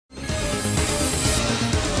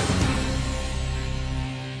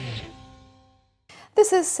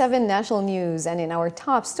This is 7 National News, and in our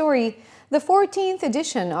top story, the 14th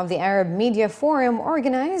edition of the Arab Media Forum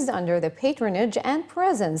organized under the patronage and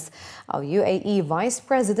presence of UAE Vice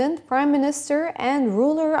President, Prime Minister and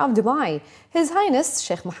ruler of Dubai, His Highness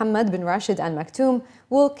Sheikh Mohammed bin Rashid Al Maktoum,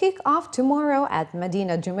 will kick off tomorrow at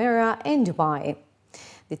Medina Jumeirah in Dubai.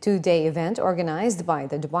 The two-day event, organized by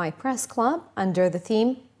the Dubai Press Club under the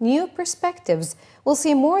theme New Perspectives, will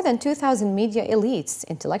see more than 2,000 media elites,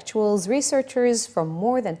 intellectuals, researchers from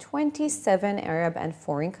more than 27 Arab and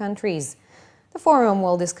foreign countries. The forum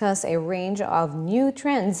will discuss a range of new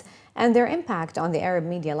trends and their impact on the Arab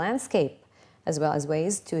media landscape, as well as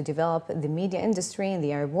ways to develop the media industry in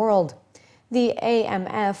the Arab world. The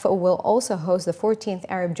AMF will also host the 14th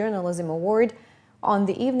Arab Journalism Award on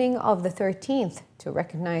the evening of the 13th to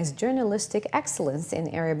recognize journalistic excellence in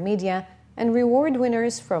Arab media and reward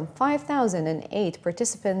winners from 5,008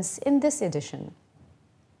 participants in this edition.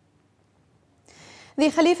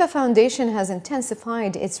 The Khalifa Foundation has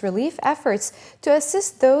intensified its relief efforts to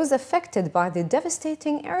assist those affected by the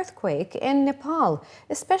devastating earthquake in Nepal,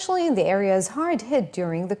 especially in the areas hard hit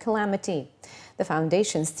during the calamity. The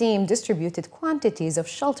foundation's team distributed quantities of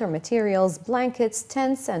shelter materials, blankets,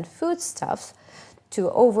 tents, and foodstuffs to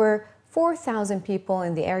over 4,000 people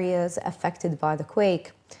in the areas affected by the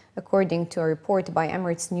quake. According to a report by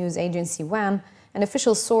Emirates news agency WAM, an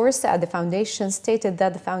official source at the foundation stated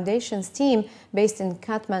that the foundation's team, based in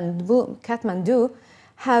Kathmandu,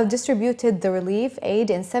 have distributed the relief aid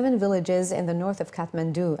in 7 villages in the north of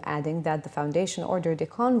Kathmandu, adding that the foundation ordered a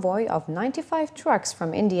convoy of 95 trucks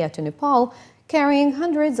from India to Nepal, carrying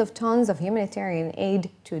hundreds of tons of humanitarian aid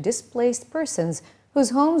to displaced persons whose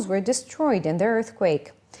homes were destroyed in the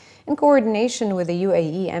earthquake. In coordination with the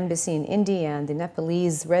UAE Embassy in India and the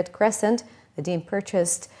Nepalese Red Crescent, the team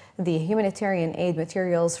purchased the humanitarian aid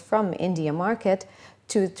materials from India market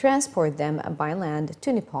to transport them by land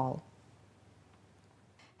to Nepal.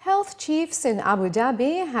 Health chiefs in Abu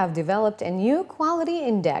Dhabi have developed a new quality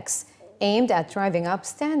index aimed at driving up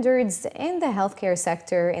standards in the healthcare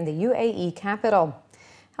sector in the UAE capital.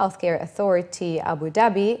 Healthcare Authority Abu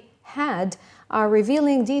Dhabi are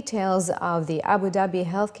revealing details of the Abu Dhabi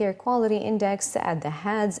Healthcare Quality Index at the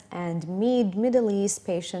HADS and Middle East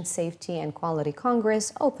Patient Safety and Quality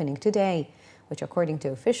Congress opening today, which, according to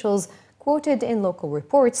officials quoted in local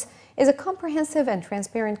reports, is a comprehensive and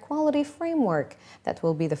transparent quality framework that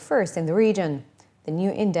will be the first in the region. The new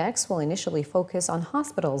index will initially focus on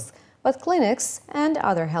hospitals, but clinics and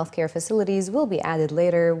other healthcare facilities will be added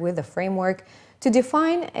later with the framework to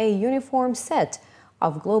define a uniform set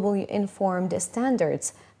of globally informed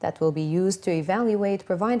standards that will be used to evaluate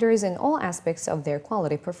providers in all aspects of their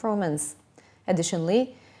quality performance.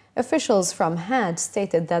 Additionally, officials from HAD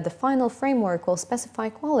stated that the final framework will specify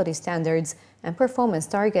quality standards and performance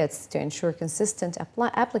targets to ensure consistent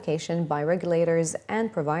application by regulators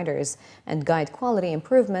and providers and guide quality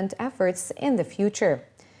improvement efforts in the future.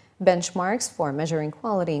 Benchmarks for measuring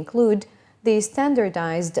quality include the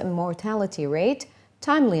standardized mortality rate,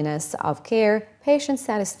 timeliness of care, patient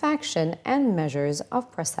satisfaction, and measures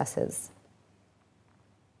of processes.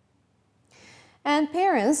 And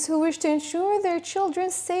parents who wish to ensure their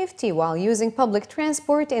children's safety while using public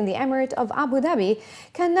transport in the Emirate of Abu Dhabi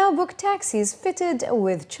can now book taxis fitted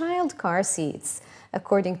with child car seats.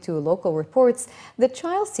 According to local reports, the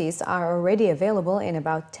child seats are already available in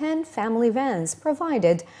about 10 family vans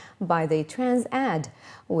provided by the Transad,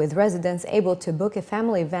 with residents able to book a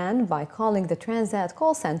family van by calling the Transad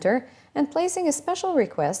call center and placing a special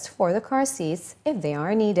request for the car seats if they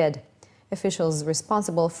are needed. Officials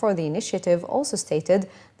responsible for the initiative also stated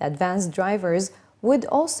that vans drivers would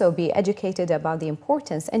also be educated about the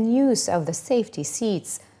importance and use of the safety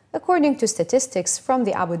seats. According to statistics from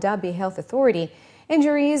the Abu Dhabi Health Authority,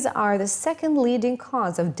 injuries are the second leading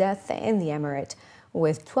cause of death in the emirate,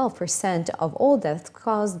 with 12% of all deaths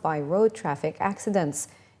caused by road traffic accidents.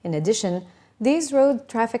 In addition, these road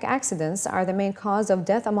traffic accidents are the main cause of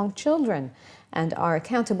death among children and are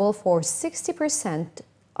accountable for 60%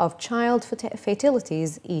 of child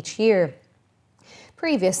fatalities each year.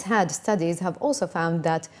 Previous HAD studies have also found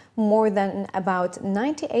that more than about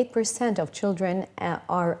 98% of children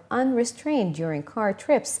are unrestrained during car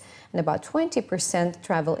trips, and about 20%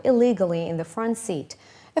 travel illegally in the front seat.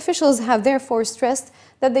 Officials have therefore stressed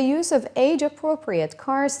that the use of age-appropriate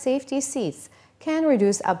car safety seats can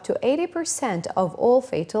reduce up to 80% of all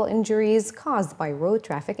fatal injuries caused by road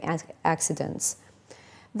traffic accidents.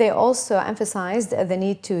 They also emphasized the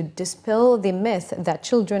need to dispel the myth that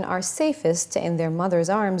children are safest in their mother's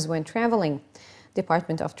arms when traveling.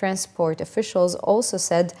 Department of Transport officials also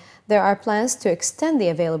said there are plans to extend the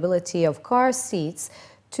availability of car seats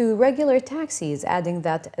to regular taxis, adding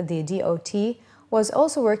that the DOT was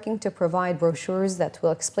also working to provide brochures that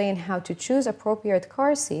will explain how to choose appropriate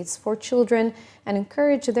car seats for children and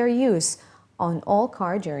encourage their use on all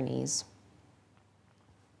car journeys.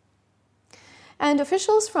 And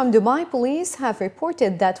officials from Dubai police have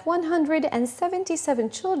reported that 177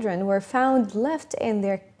 children were found left in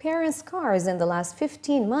their parents' cars in the last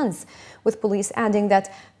 15 months, with police adding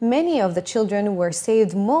that many of the children were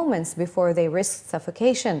saved moments before they risked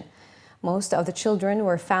suffocation. Most of the children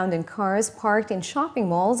were found in cars parked in shopping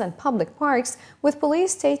malls and public parks, with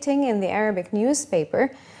police stating in the Arabic newspaper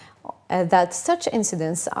that such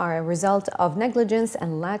incidents are a result of negligence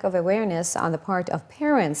and lack of awareness on the part of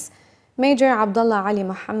parents. Major Abdullah Ali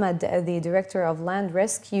Muhammad, the Director of Land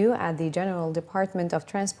Rescue at the General Department of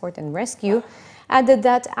Transport and Rescue, added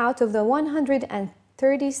that out of the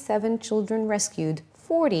 137 children rescued,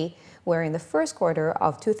 40 were in the first quarter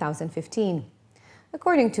of 2015.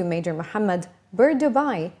 According to Major Muhammad, Bird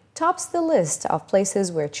Dubai tops the list of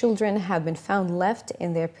places where children have been found left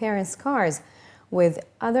in their parents' cars, with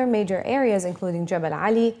other major areas including Jabal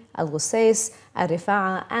Ali, Al Ghusais, Al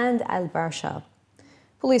Rifa'a, and Al Barsha.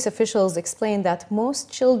 Police officials explained that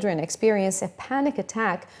most children experience a panic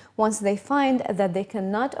attack once they find that they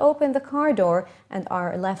cannot open the car door and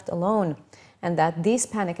are left alone, and that these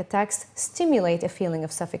panic attacks stimulate a feeling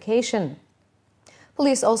of suffocation.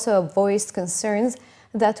 Police also voiced concerns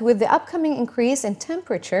that with the upcoming increase in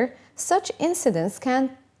temperature, such incidents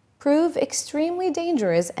can prove extremely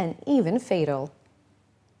dangerous and even fatal.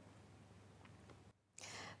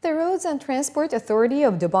 The Roads and Transport Authority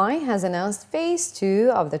of Dubai has announced Phase 2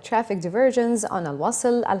 of the traffic diversions on Al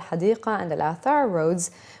Wasl, Al Hadiqa and Al Athar roads,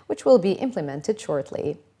 which will be implemented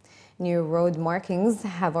shortly. New road markings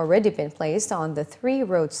have already been placed on the 3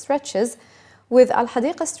 road stretches, with Al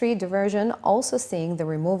Hadiqa Street diversion also seeing the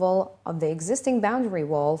removal of the existing boundary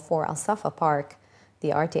wall for Al Safa Park. The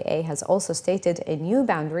RTA has also stated a new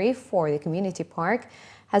boundary for the community park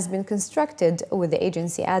has been constructed, with the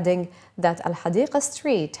agency adding that Al Hadiqa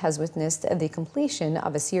Street has witnessed the completion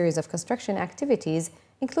of a series of construction activities,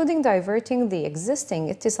 including diverting the existing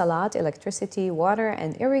ittisalat, electricity, water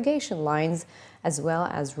and irrigation lines, as well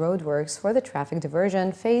as roadworks for the traffic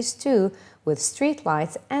diversion Phase 2 with street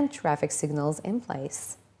lights and traffic signals in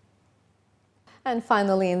place. And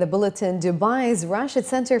finally, in the bulletin, Dubai's Rashid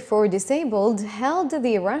Center for Disabled held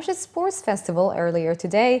the Rashid Sports Festival earlier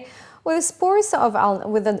today, with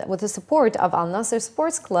the support of Al Nasser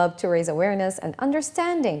Sports Club to raise awareness and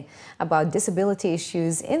understanding about disability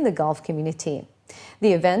issues in the Gulf community.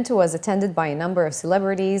 The event was attended by a number of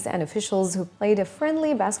celebrities and officials who played a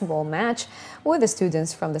friendly basketball match with the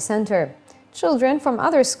students from the center. Children from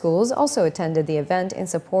other schools also attended the event in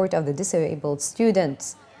support of the disabled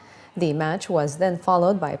students. The match was then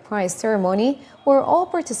followed by a prize ceremony where all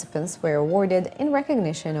participants were awarded in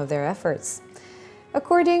recognition of their efforts.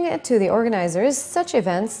 According to the organizers, such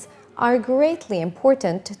events are greatly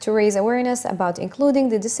important to raise awareness about including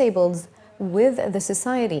the disabled with the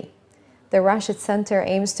society. The Rashid Center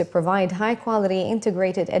aims to provide high-quality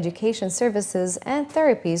integrated education services and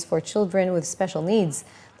therapies for children with special needs.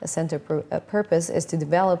 The center purpose is to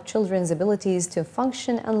develop children's abilities to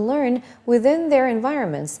function and learn within their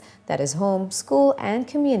environments, that is home, school, and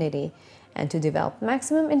community, and to develop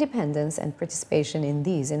maximum independence and participation in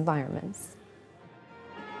these environments.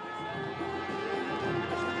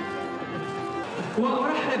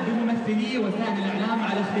 وأرحب بممثلي وسائل الإعلام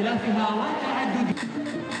على اختلافها وتعددها.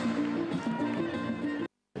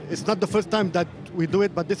 It's not the first time that we do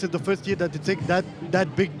it, but this is the first year that it takes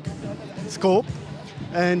that big scope.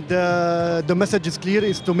 And the message is clear,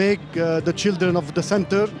 is to make the children of the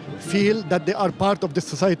center feel that they are part of the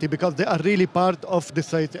society, because they are really part of the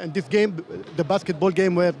society. And this game, the basketball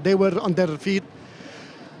game, where they were on their feet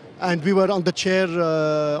and we were on the chair,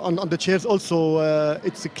 on the chairs also,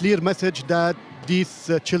 it's a clear message that these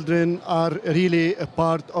children are really a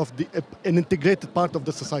part of an integrated part of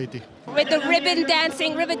the society. With the ribbon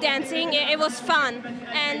dancing, it was fun,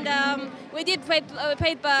 and we did play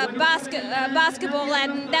basketball,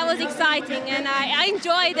 and that was exciting, and I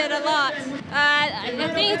enjoyed it a lot. I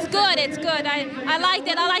think it's good. I liked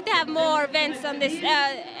it. I like to have more events on this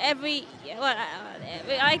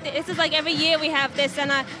this is like every year we have this,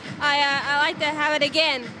 and I like to have it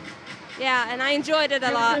again. Yeah, and I enjoyed it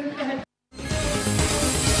a lot.